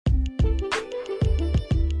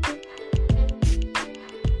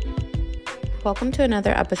Welcome to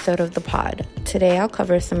another episode of the pod. Today I'll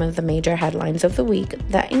cover some of the major headlines of the week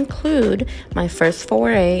that include my first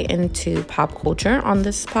foray into pop culture on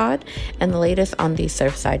this pod and the latest on the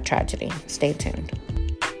Surfside tragedy. Stay tuned.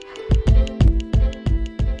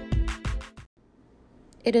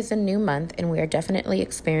 It is a new month and we are definitely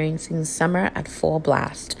experiencing summer at full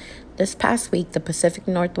blast. This past week, the Pacific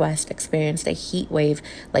Northwest experienced a heat wave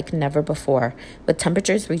like never before, with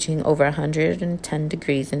temperatures reaching over 110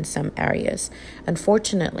 degrees in some areas.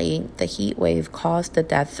 Unfortunately, the heat wave caused the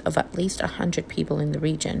deaths of at least 100 people in the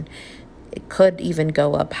region. It could even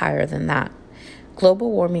go up higher than that. Global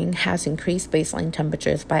warming has increased baseline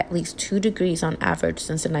temperatures by at least 2 degrees on average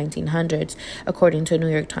since the 1900s, according to a New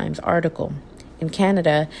York Times article. In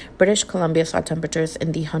Canada, British Columbia saw temperatures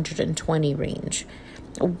in the 120 range.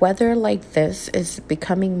 Weather like this is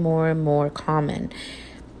becoming more and more common.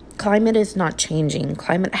 Climate is not changing.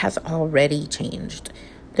 Climate has already changed.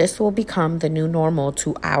 This will become the new normal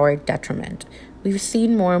to our detriment. We've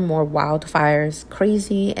seen more and more wildfires,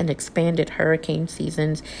 crazy and expanded hurricane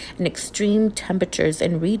seasons, and extreme temperatures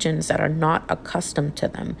in regions that are not accustomed to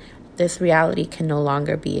them. This reality can no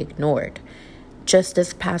longer be ignored. Just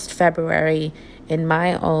this past February, in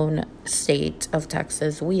my own state of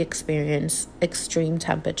Texas, we experienced extreme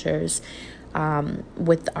temperatures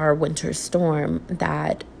with our winter storm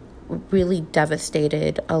that really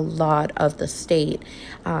devastated a lot of the state.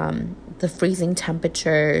 The freezing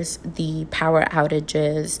temperatures, the power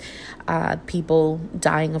outages, people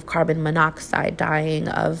dying of carbon monoxide, dying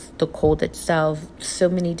of the cold itself, so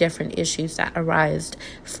many different issues that arised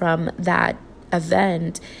from that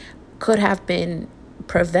event could have been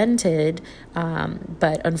prevented,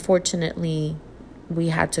 but unfortunately we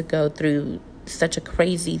had to go through such a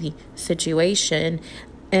crazy situation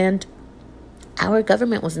and our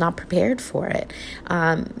government was not prepared for it.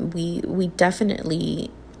 We definitely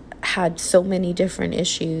had so many different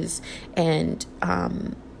issues, and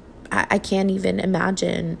I can't even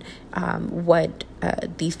imagine what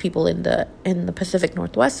these people in the Pacific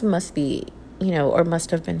Northwest must be, or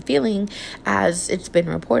must have been feeling, as it's been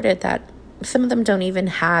reported that some of them don't even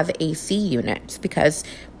have AC units because,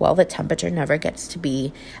 well, the temperature never gets to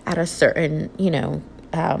be at a certain,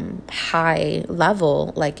 high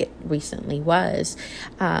level like it recently was.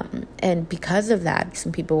 And because of that,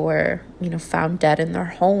 some people were, found dead in their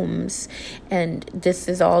homes. And this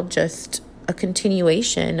is all just a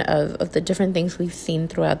continuation of the different things we've seen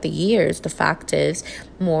throughout the years. The fact is,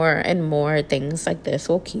 more and more things like this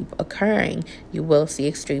will keep occurring. You will see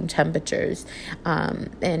extreme temperatures.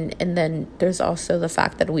 And then there's also the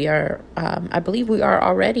fact that we are, I believe we are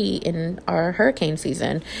already in our hurricane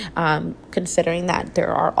season, considering that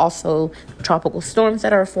there are also tropical storms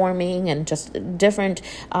that are forming and just different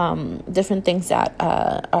things that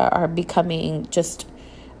are becoming just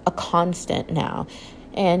a constant now.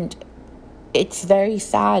 And it's very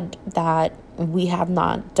sad that we have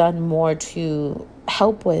not done more to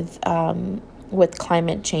help with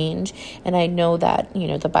climate change. And I know that,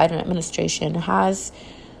 the Biden administration has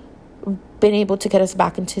been able to get us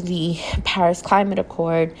back into the Paris Climate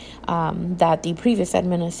Accord that the previous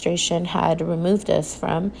administration had removed us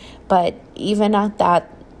from. But even at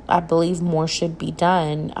that, I believe more should be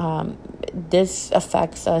done. This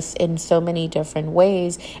affects us in so many different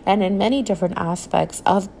ways and in many different aspects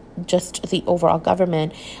of just the overall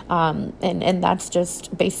government, and that's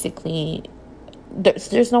just basically,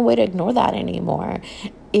 there's no way to ignore that anymore.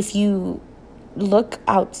 If you look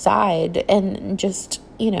outside and just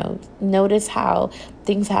notice how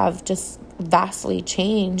things have just vastly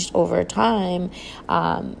changed over time,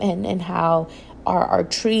 and how our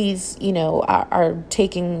trees, are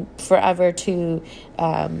taking forever to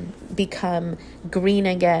become green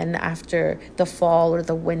again after the fall or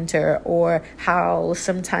the winter, or how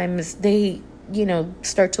sometimes they,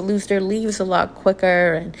 start to lose their leaves a lot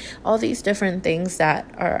quicker, and all these different things that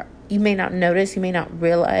are, you may not notice, you may not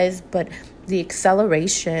realize, but the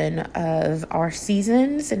acceleration of our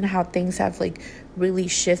seasons and how things have really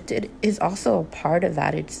shifted is also a part of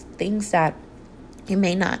that. It's things that you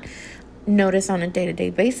may not notice on a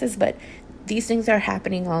day-to-day basis, but these things are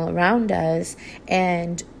happening all around us,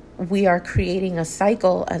 and we are creating a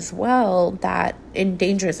cycle as well that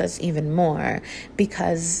endangers us even more,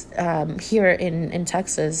 because here in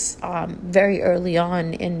Texas, very early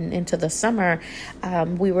on into the summer,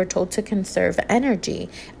 we were told to conserve energy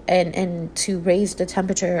and to raise the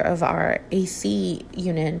temperature of our AC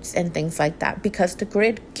units and things like that, because the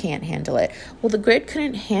grid can't handle it. Well, the grid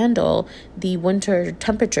couldn't handle the winter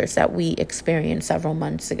temperatures that we experienced several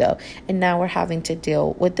months ago, and now we're having to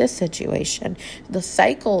deal with this situation. The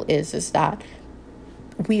cycle is that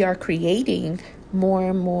we are creating more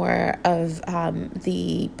and more of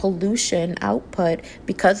the pollution output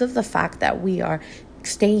because of the fact that we are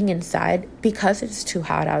staying inside because it's too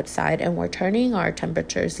hot outside, and we're turning our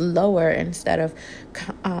temperatures lower instead of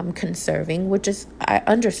conserving, which is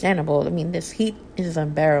understandable. I mean, this heat is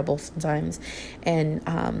unbearable sometimes, and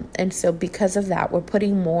so because of that, we're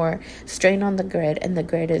putting more strain on the grid, and the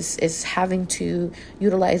grid is having to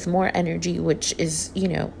utilize more energy, which is,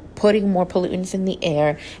 putting more pollutants in the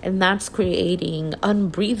air, and that's creating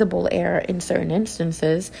unbreathable air in certain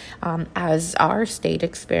instances, as our state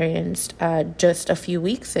experienced just a few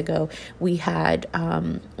weeks ago. We had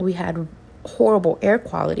horrible air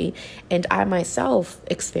quality, and I myself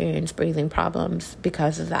experienced breathing problems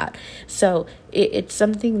because of that. So it's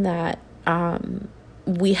something that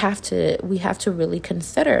we have to really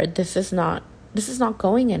consider. This is not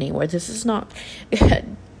going anywhere. This is not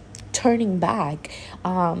turning back,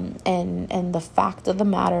 and the fact of the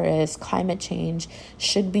matter is, climate change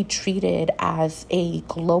should be treated as a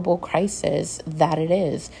global crisis that it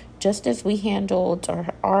is. Just as we handled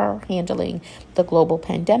or are handling the global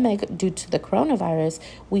pandemic due to the coronavirus,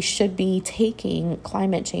 we should be taking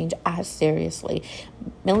climate change as seriously.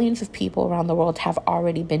 Millions of people around the world have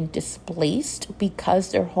already been displaced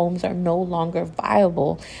because their homes are no longer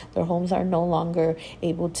viable. Their homes are no longer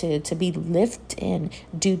able to be lived in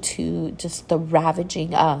due to just the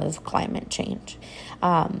ravaging of climate change.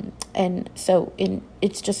 And so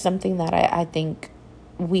it's just something that I think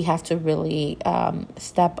we have to really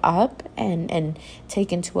step up and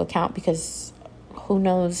take into account, because who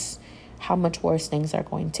knows how much worse things are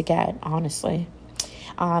going to get, honestly.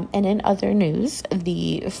 And in other news,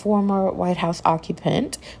 the former White House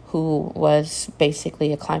occupant, who was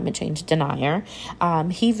basically a climate change denier,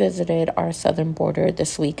 he visited our southern border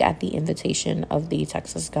this week at the invitation of the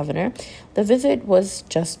Texas governor. The visit was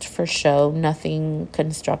just for show. Nothing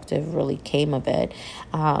constructive really came of it.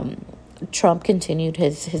 Trump continued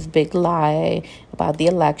his big lie about the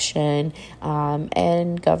election,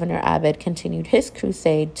 and Governor Abbott continued his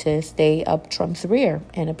crusade to stay up Trump's rear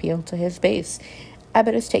and appeal to his base.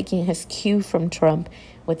 Abbott is taking his cue from Trump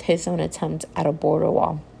with his own attempt at a border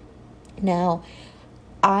wall. Now,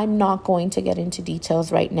 I'm not going to get into details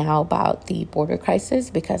right now about the border crisis,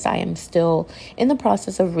 because I am still in the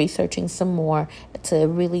process of researching some more to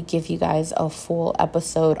really give you guys a full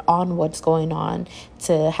episode on what's going on,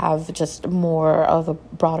 to have just more of a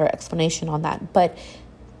broader explanation on that. But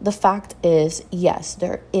the fact is, yes,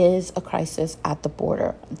 there is a crisis at the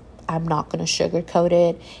border. I'm not going to sugarcoat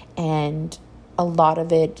it, and a lot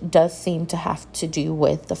of it does seem to have to do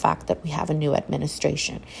with the fact that we have a new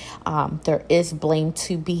administration. There is blame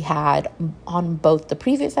to be had on both the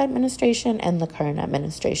previous administration and the current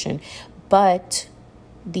administration. But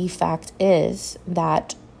the fact is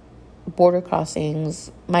that border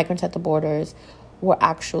crossings, migrants at the borders,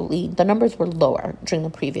 the numbers were lower during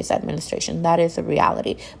the previous administration. That is a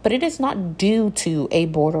reality. But it is not due to a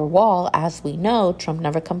border wall. As we know, Trump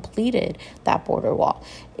never completed that border wall.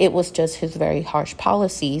 It was just his very harsh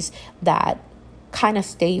policies that kind of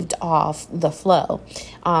staved off the flow.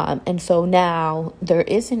 And so now there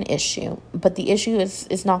is an issue, but the issue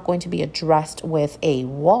is not going to be addressed with a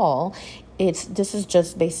wall. This is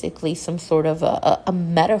just basically some sort of a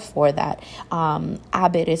metaphor that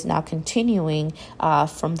Abbott is now continuing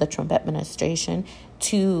from the Trump administration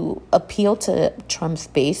to appeal to Trump's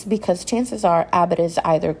base, because chances are Abbott is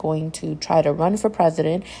either going to try to run for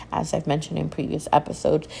president, as I've mentioned in previous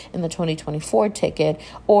episodes, in the 2024 ticket,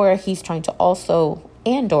 or he's trying to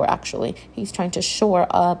he's trying to shore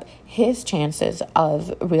up his chances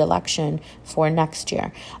of re-election for next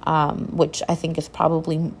year, which I think is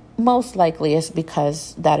probably most likely is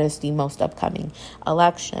because that is the most upcoming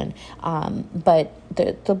election. But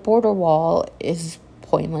the border wall is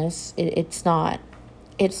pointless. It's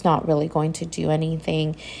not really going to do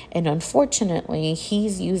anything. And unfortunately,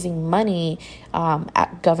 he's using money,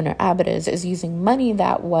 Governor Abbott is using money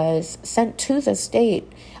that was sent to the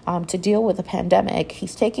state to deal with the pandemic.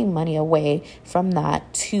 He's taking money away from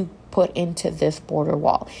that to put into this border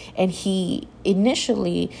wall. And he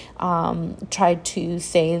initially tried to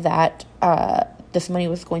say that this money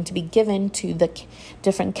was going to be given to the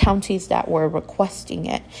different counties that were requesting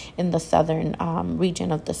it in the southern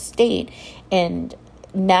region of the state. And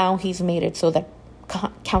now he's made it so that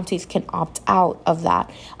counties can opt out of that.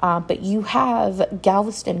 But you have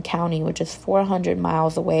Galveston County, which is 400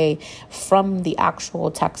 miles away from the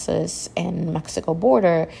actual Texas and Mexico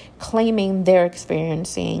border, claiming they're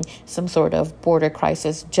experiencing some sort of border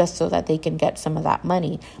crisis just so that they can get some of that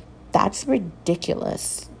money. That's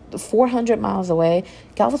ridiculous. 400 miles away,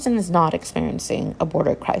 Galveston is not experiencing a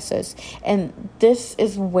border crisis. And this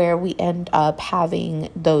is where we end up having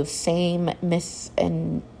those same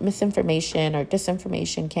misinformation or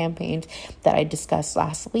disinformation campaigns that I discussed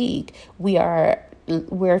last week. We're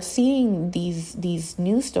seeing these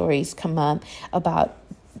news stories come up about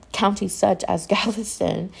counties such as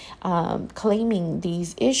Galveston claiming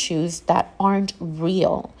these issues that aren't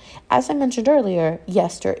real. As I mentioned earlier,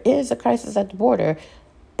 yes, there is a crisis at the border,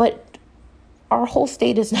 but our whole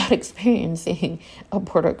state is not experiencing a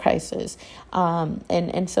border crisis.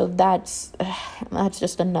 And so that's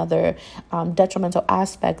just another detrimental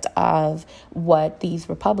aspect of what these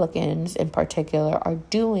Republicans in particular are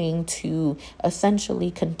doing to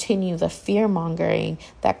essentially continue the fear-mongering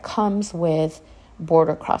that comes with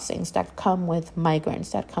border crossings, that come with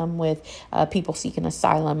migrants, that come with people seeking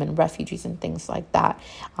asylum and refugees and things like that.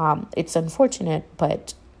 It's unfortunate,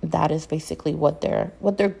 but that is basically what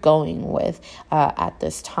they're going with at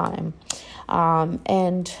this time.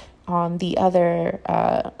 And on the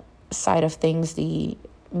other side of things, the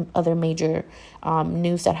other major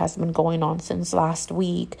news that has been going on since last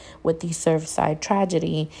week with the Surfside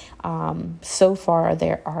tragedy, so far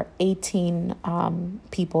there are 18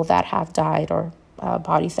 people that have died, or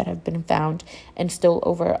bodies that have been found, and still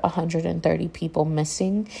over 130 people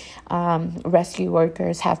missing. Rescue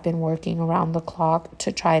workers have been working around the clock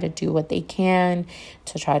to try to do what they can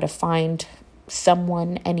to try to find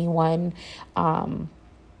someone, anyone.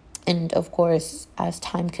 And of course, as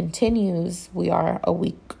time continues, we are a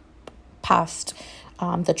week past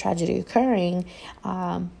the tragedy occurring.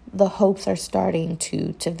 The hopes are starting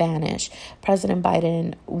to vanish. President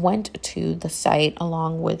Biden went to the site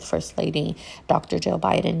along with First Lady Dr. Joe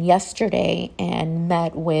Biden yesterday and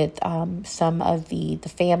met with some of the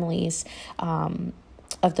families of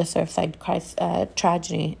the Surfside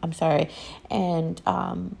tragedy.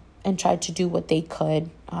 And tried to do what they could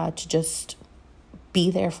to just be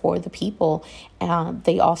there for the people.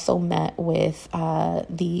 They also met with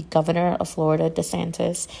the governor of Florida,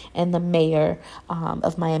 DeSantis, and the mayor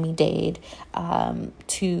of Miami-Dade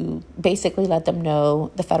to basically let them know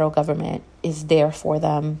the federal government is there for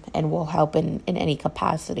them and will help in any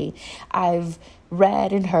capacity. I've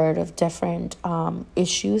read and heard of different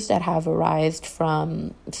issues that have arisen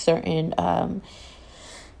from certain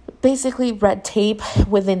basically red tape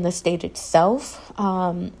within the state itself.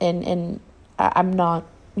 And I'm not,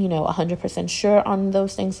 100% sure on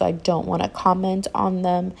those things, so I don't want to comment on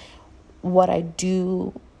them. What I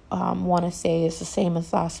do want to say is the same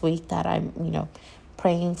as last week, that I'm,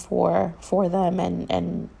 praying for them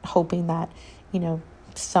and hoping that,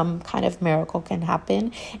 some kind of miracle can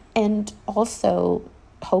happen. And also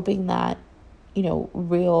hoping that,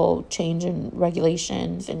 real change in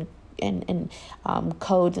regulations and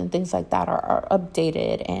codes and things like that are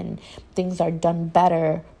updated and things are done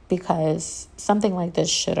better, because something like this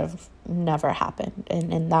should have never happened.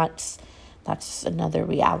 And that's another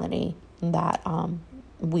reality that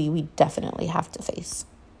we definitely have to face.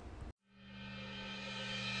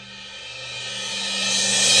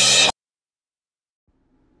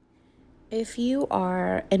 If you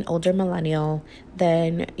are an older millennial,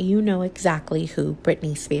 then you know exactly who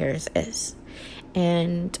Britney Spears is.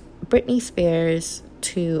 And Britney Spears,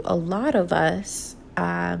 to a lot of us,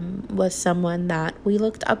 was someone that we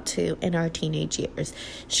looked up to in our teenage years.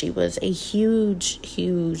 She was a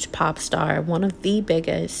huge pop star, one of the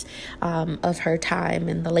biggest of her time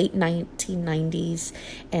in the late 1990s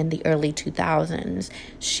and the early 2000s.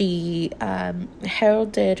 She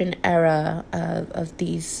heralded an era of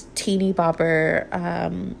these teeny bopper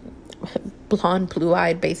blonde,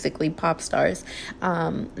 blue-eyed, basically pop stars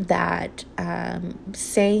that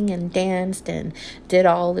sang and danced and did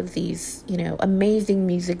all of these, amazing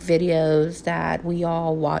music videos that we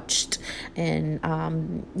all watched and,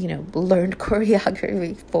 learned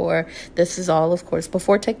choreography for. This is all, of course,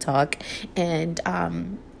 before TikTok. And,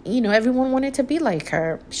 everyone wanted to be like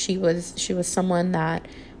her. She was someone that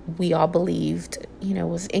we all believed,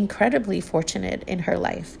 was incredibly fortunate in her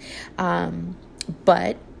life.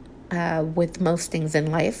 But with most things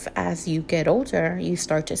in life, as you get older, you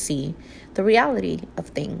start to see the reality of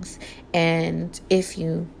things. And if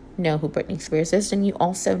you know who Britney Spears is, then you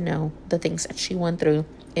also know the things that she went through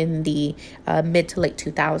in the mid to late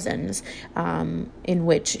 2000s, in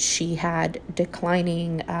which she had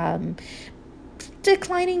declining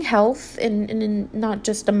health and not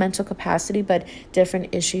just a mental capacity, but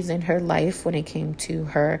different issues in her life when it came to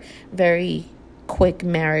her very quick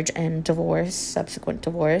marriage and divorce, subsequent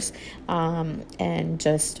divorce, and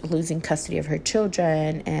just losing custody of her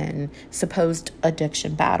children and supposed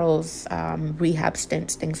addiction battles, rehab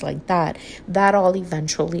stints, things like that. That all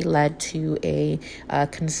eventually led to a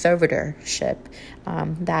conservatorship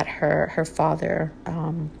that her father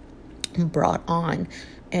brought on.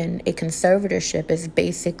 And a conservatorship is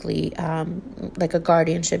basically like a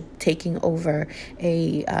guardianship taking over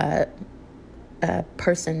a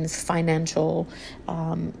person's finances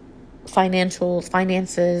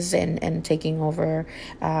and taking over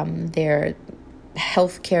their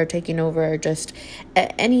health care, taking over just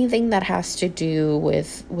anything that has to do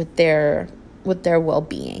with their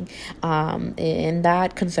well-being. And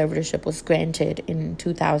that conservatorship was granted in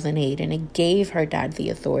 2008, and it gave her dad the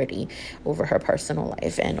authority over her personal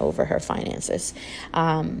life and over her finances.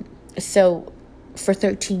 So for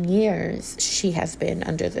 13 years, she has been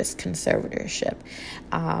under this conservatorship.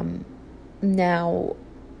 Now,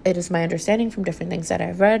 it is my understanding from different things that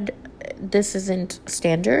I've read, this isn't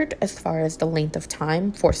standard as far as the length of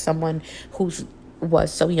time for someone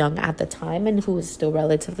was so young at the time and who is still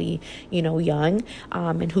relatively, young,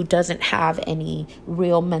 and who doesn't have any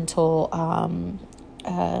real mental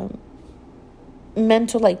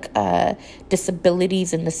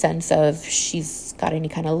disabilities in the sense of she's got any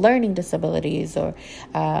kind of learning disabilities or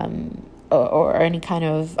any kind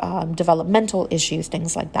of developmental issues,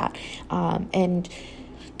 things like that. And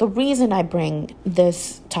the reason I bring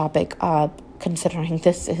this topic up, considering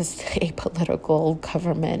this is a political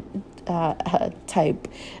government type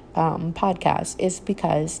podcast, is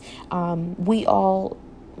because we all,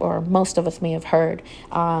 or most of us may have heard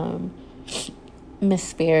Miss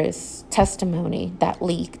Spears' testimony that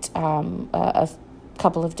leaked a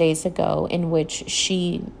couple of days ago, in which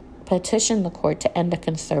she petitioned the court to end the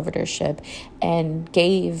conservatorship and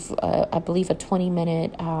gave, I believe, a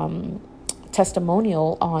 20-minute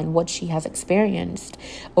testimonial on what she has experienced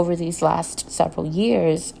over these last several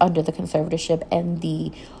years under the conservatorship and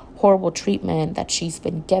the horrible treatment that she's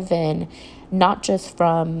been given, not just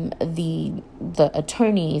from the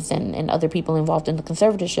attorneys and other people involved in the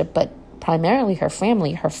conservatorship, but primarily her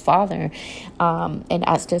family, her father. And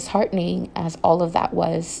as disheartening as all of that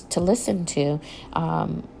was to listen to,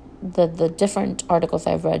 the different articles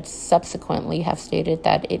I've read subsequently have stated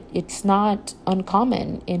that it's not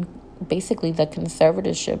uncommon in basically the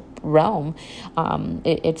conservatorship realm.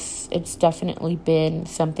 It's definitely been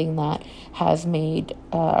something that has made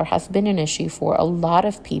or has been an issue for a lot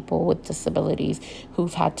of people with disabilities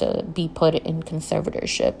who've had to be put in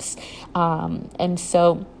conservatorships. And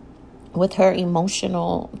so with her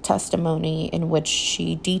emotional testimony, in which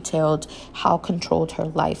she detailed how controlled her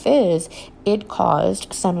life is, it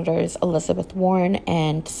caused Senators Elizabeth Warren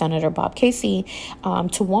and Senator Bob Casey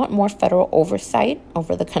to want more federal oversight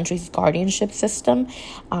over the country's guardianship system.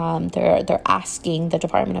 They're asking the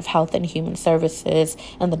Department of Health and Human Services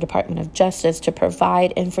and the Department of Justice to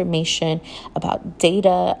provide information about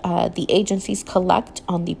data the agencies collect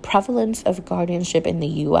on the prevalence of guardianship in the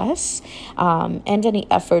U.S. And any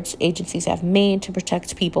efforts agencies have made to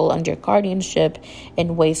protect people under guardianship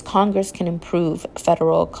in ways Congress can improve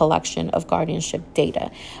federal collection of guardianship data.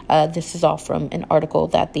 This is all from an article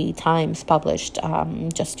that the Times published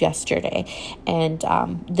just yesterday. And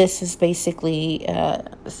this is basically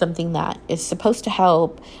something that is supposed to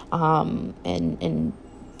help and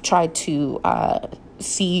try to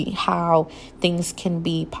see how things can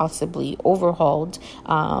be possibly overhauled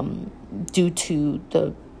due to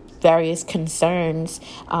the various concerns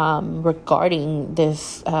regarding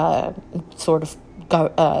this sort of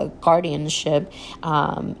guardianship.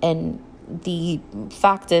 And the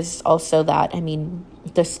fact is also that,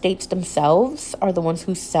 the states themselves are the ones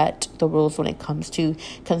who set the rules when it comes to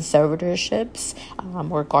conservatorships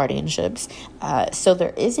or guardianships. So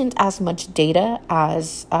there isn't as much data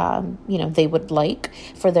as, they would like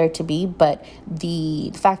for there to be. But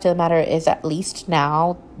the fact of the matter is, at least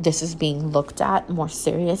now, this is being looked at more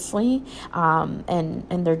seriously.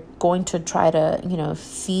 And they're going to try to,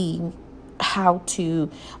 see how to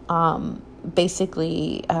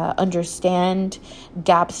basically understand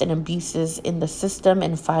gaps and abuses in the system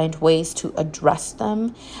and find ways to address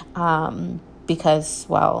them, because,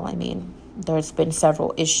 there's been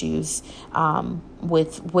several issues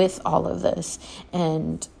with all of this,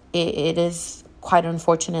 and it is quite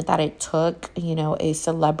unfortunate that it took a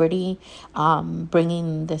celebrity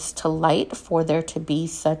bringing this to light for there to be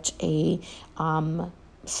such a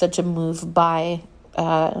move by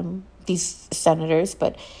these senators.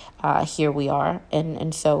 But here we are,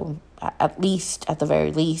 and so at the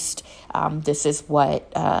very least, this is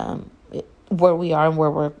what where we are and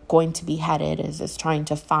where we're going to be headed is trying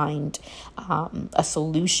to find a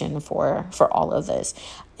solution for all of this.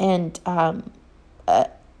 And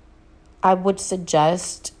I would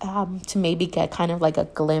suggest to maybe get kind of like a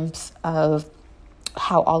glimpse of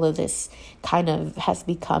how all of this kind of has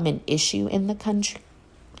become an issue in the country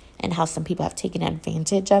and how some people have taken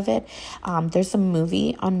advantage of it. There's a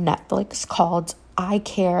movie on Netflix called I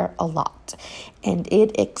Care a Lot, and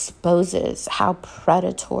it exposes how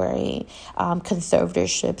predatory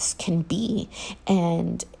conservatorships can be.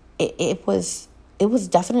 And it was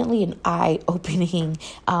definitely an eye-opening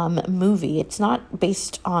movie. It's not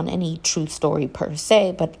based on any true story per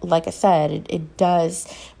se, but like I said, it does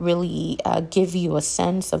really give you a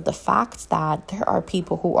sense of the fact that there are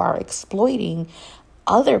people who are exploiting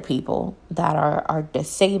other people that are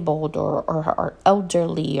disabled or are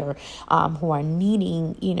elderly or who are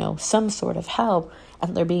needing, some sort of help,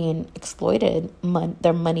 and they're being exploited,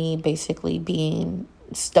 their money basically being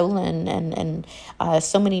stolen, and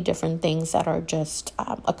so many different things that are just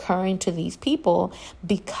occurring to these people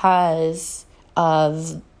because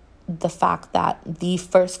of the fact that the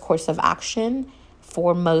first course of action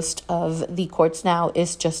for most of the courts now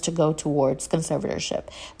is just to go towards conservatorship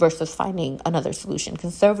versus finding another solution.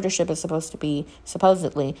 Conservatorship is supposed to be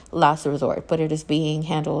supposedly last resort, but it is being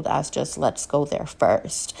handled as just let's go there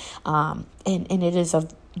first. And it is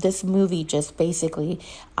this movie just basically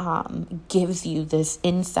gives you this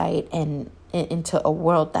insight and into a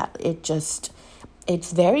world that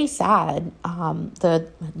it's very sad. The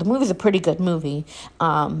movie's a pretty good movie,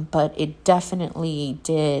 but it definitely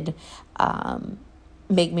did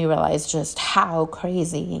make me realize just how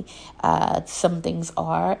crazy some things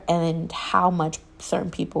are and how much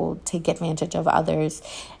certain people take advantage of others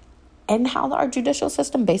and how our judicial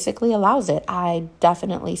system basically allows it. I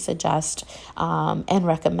definitely suggest and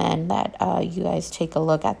recommend that you guys take a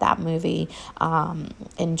look at that movie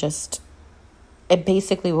and just it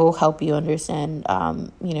basically will help you understand,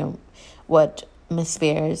 what Miss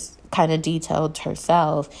Spears kind of detailed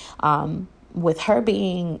herself with her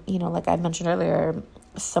being, like I mentioned earlier,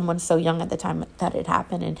 someone so young at the time that it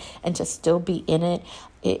happened and to still be in it.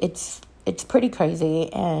 It's pretty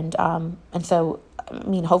crazy. And so,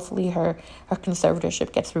 hopefully her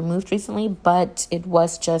conservatorship gets removed recently, but it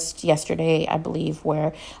was just yesterday, I believe,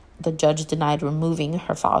 where the judge denied removing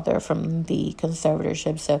her father from the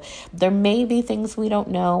conservatorship. So there may be things we don't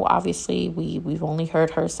know. Obviously, we've only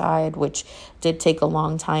heard her side, which did take a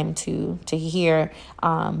long time to hear.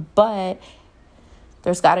 But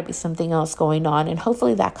there's got to be something else going on, and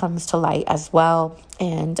hopefully that comes to light as well.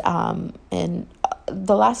 And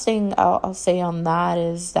the last thing I'll say on that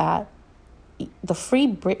is that the Free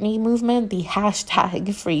Britney movement, the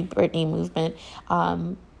hashtag Free Britney movement,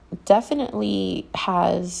 definitely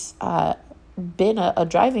has been a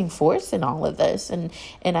driving force in all of this, and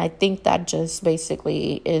I think that just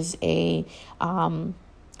basically is a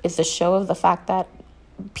show of the fact that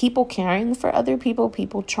people caring for other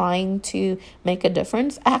people trying to make a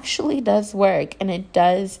difference actually does work, and it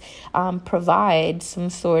does provide some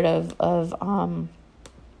sort of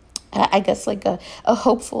I guess like a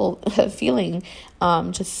hopeful feeling,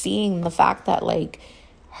 just seeing the fact that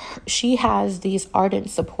she has these ardent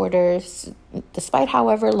supporters, despite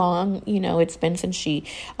however long, it's been since she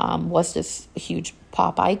was this huge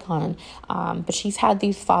pop icon. But she's had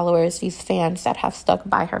these followers, these fans that have stuck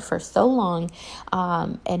by her for so long,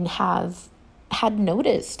 and had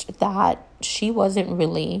noticed that she wasn't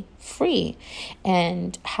really free,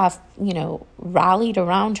 and have, rallied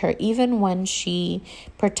around her. Even when she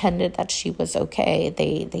pretended that she was okay,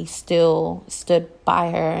 they still stood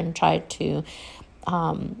by her and tried to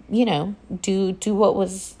do what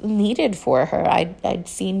was needed for her. I'd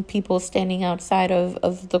seen people standing outside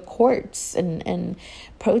of the courts and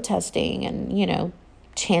protesting and,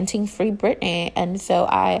 chanting Free Britney. And so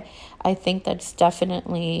I think that's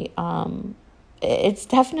definitely, it's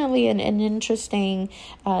definitely an interesting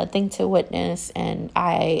thing to witness. And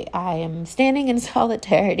I am standing in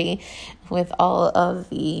solidarity with all of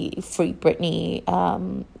the Free Britney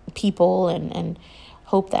people and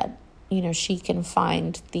hope that she can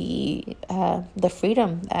find the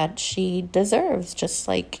freedom that she deserves, just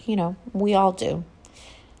like, we all do.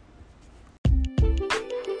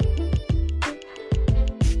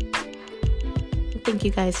 Thank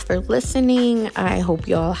you guys for listening. I hope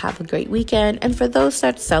you all have a great weekend. And for those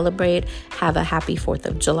that celebrate, have a happy 4th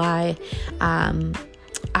of July.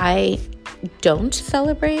 I don't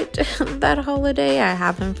celebrate that holiday. I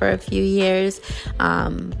haven't for a few years,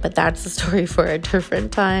 but that's a story for a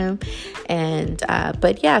different time. And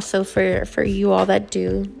but yeah, so for you all that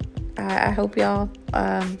do, I hope y'all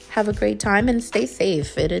have a great time and stay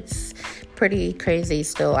safe. It's pretty crazy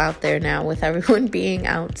still out there now with everyone being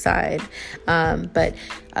outside. But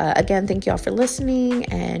again, thank you all for listening.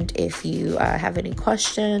 And if you have any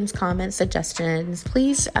questions, comments, suggestions,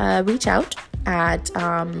 please reach out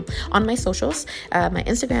on my socials. My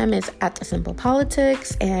Instagram is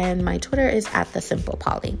 @TheSimplePolitics and my Twitter is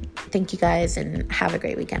 @TheSimplePoly. Thank you guys and have a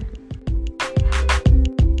great weekend.